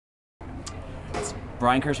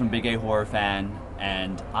Brian Kurtz from Big A Horror Fan,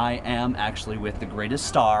 and I am actually with the greatest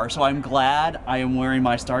star, so I'm glad I am wearing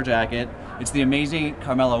my star jacket. It's the amazing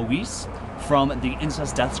Carmela Wiese from the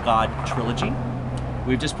Incest Death Squad trilogy.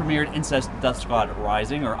 We've just premiered Incest Death Squad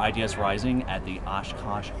Rising, or IDS Rising, at the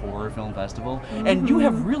Oshkosh Horror Film Festival. And you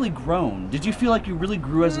have really grown. Did you feel like you really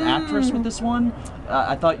grew as an actress with this one?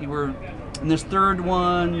 I thought you were in this third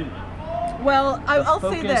one. Well, I'll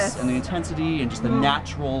say this. And the intensity and just the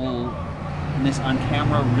naturalness on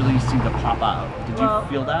camera really seemed to pop out. Did you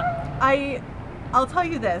feel that? I'll tell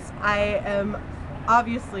you this. I am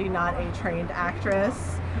obviously not a trained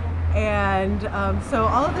actress. And so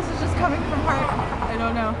all of this is just coming from heart. I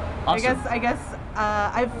don't know. Awesome. I guess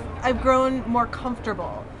I've grown more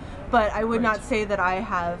comfortable, but I would not say that I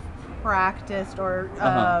have practiced or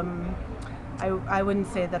I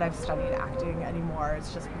wouldn't say that I've studied acting anymore.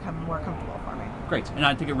 It's just become more comfortable for me. Great, and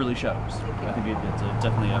I think it really shows. I think it's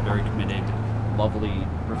definitely a very committed, lovely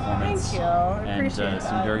performance. Thank you. I and appreciate that.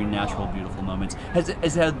 Some very natural, beautiful moments.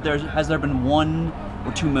 Has there been one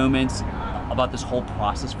or two moments about this whole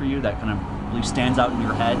process for you that kind of really stands out in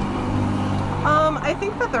your head? I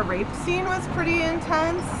think that the rape scene was pretty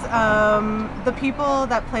intense. The people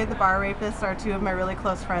that played the bar rapists are two of my really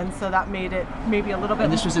close friends, so that made it maybe a little bit...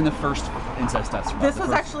 And this was in the first Incest Death Squad? This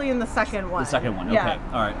was actually in the second one. The second one, okay. Yeah.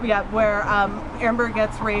 All right. Yeah, where Amber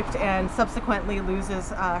gets raped and subsequently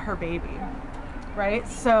loses her baby. Right?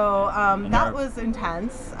 So that was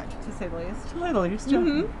intense, to say the least. To say the least,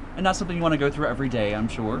 yeah. And not something you want to go through every day, I'm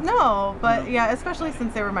sure. No, but yeah, especially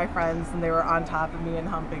since they were my friends and they were on top of me and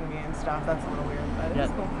humping me and stuff. That's a little weird, but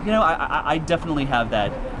it's cool. You know, I definitely have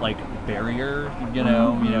that like barrier. You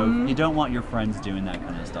know, you don't want your friends doing that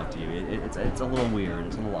kind of stuff to you. It's a little weird.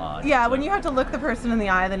 It's a little odd. Yeah, so. when you have to look the person in the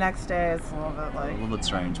eye the next day, it's a little bit like... A little bit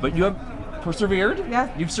strange. But you have persevered. Yeah.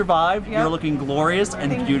 You've survived. Yep. You're looking glorious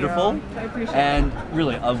and Thank beautiful. you. I appreciate and it.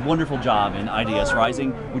 really a wonderful job in IDS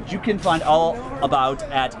Rising, which you can find all about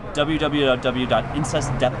at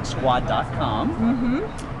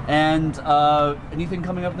www.incestdeathsquad.com. And anything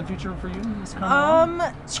coming up in the future for you?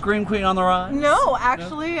 Scream Queen on the rise? No,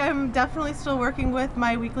 actually, I'm definitely still working with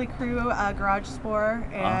my weekly crew, Garage Spore,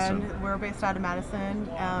 and we're based out of Madison.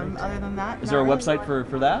 Other than that, is there a website for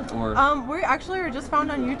that, or? We actually are just found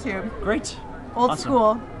on YouTube. Great. Old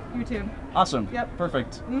school YouTube. Awesome. Yep.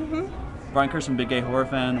 Perfect. Brian Kurtz from Big A Horror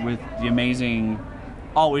Fan with the amazing,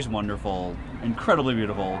 always wonderful, incredibly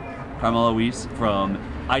beautiful Carmela Wiese from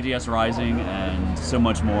IDS Rising and so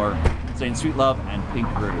much more. Saying sweet love and pink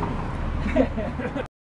groove.